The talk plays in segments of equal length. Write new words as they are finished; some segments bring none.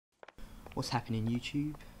What's happening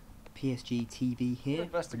YouTube? PSG TV here,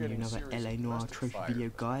 bringing you another LA Noire trophy video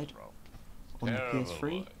guide on the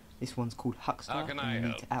PS3. This one's called Huckster, and you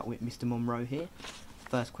need to outwit Mr. Monroe here.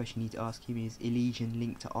 First question you need to ask him is Elysian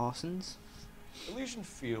linked to Arsons? Elysian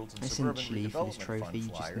Fields and essentially, for this trophy, you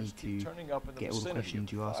just need to get all the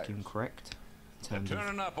questions you ask him correct in terms of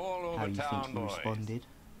how you think he responded.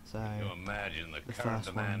 So, the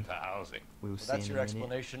first one we'll see in a minute. You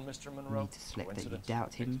need to select that you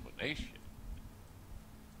doubt him.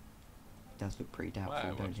 Does look pretty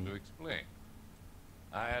doubtful, don't he?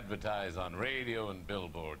 I advertise on radio and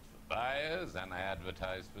billboards for buyers, and I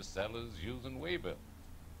advertise for sellers using waybill.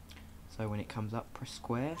 So when it comes up, press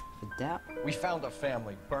square for doubt. We found a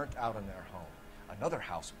family burnt out in their home. Another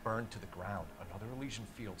house burned to the ground. Another Elysian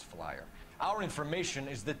Fields flyer. Our information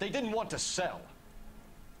is that they didn't want to sell.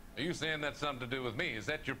 Are you saying that's something to do with me? Is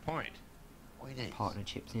that your point? Partner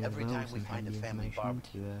chips in as well, some handy information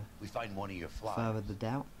to we find one of your flyers. further the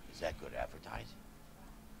doubt. Is that good advertising?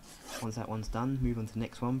 Once that one's done, move on to the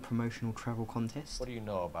next one, promotional travel contest. What do you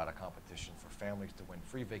know about a competition for families to win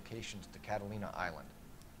free vacations to Catalina Island?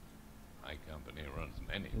 My company runs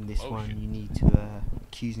many. In this one, you need to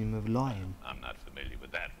accuse him of lying. I'm not familiar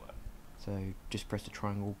with that one. So just press the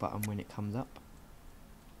triangle button when it comes up.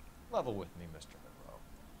 Level with me, Mr. Monroe.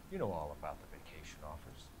 You know all about the vacation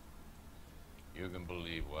offers. You can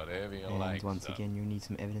believe whatever you and like. And once again, you'll need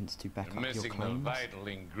some evidence to back up your claims. You're missing the vital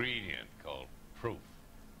ingredient called proof.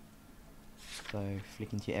 So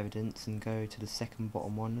flick into your evidence and go to the second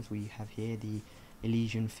bottom one, as we have here the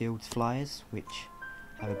Elysian Fields flyers, which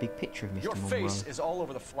have a big picture of Mr. Monroe. Your face is all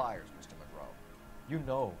over the flyers, Mr. Monroe. You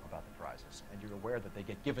know about the prizes, and you're aware that they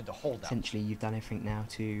get given to holdouts. Essentially, you've done everything now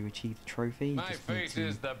to achieve the trophy. You My just face need to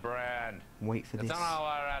is the brand. Wait for this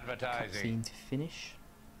cutscene to finish.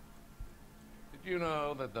 Did you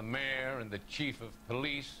know that the mayor and the chief of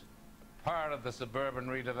police are part of the Suburban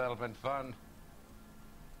Redevelopment Fund?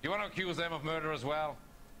 Do you want to accuse them of murder as well?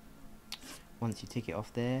 Once you tick it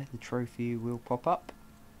off there, the trophy will pop up,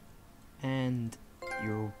 and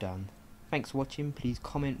you're all done. Thanks for watching. Please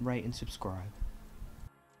comment, rate and subscribe.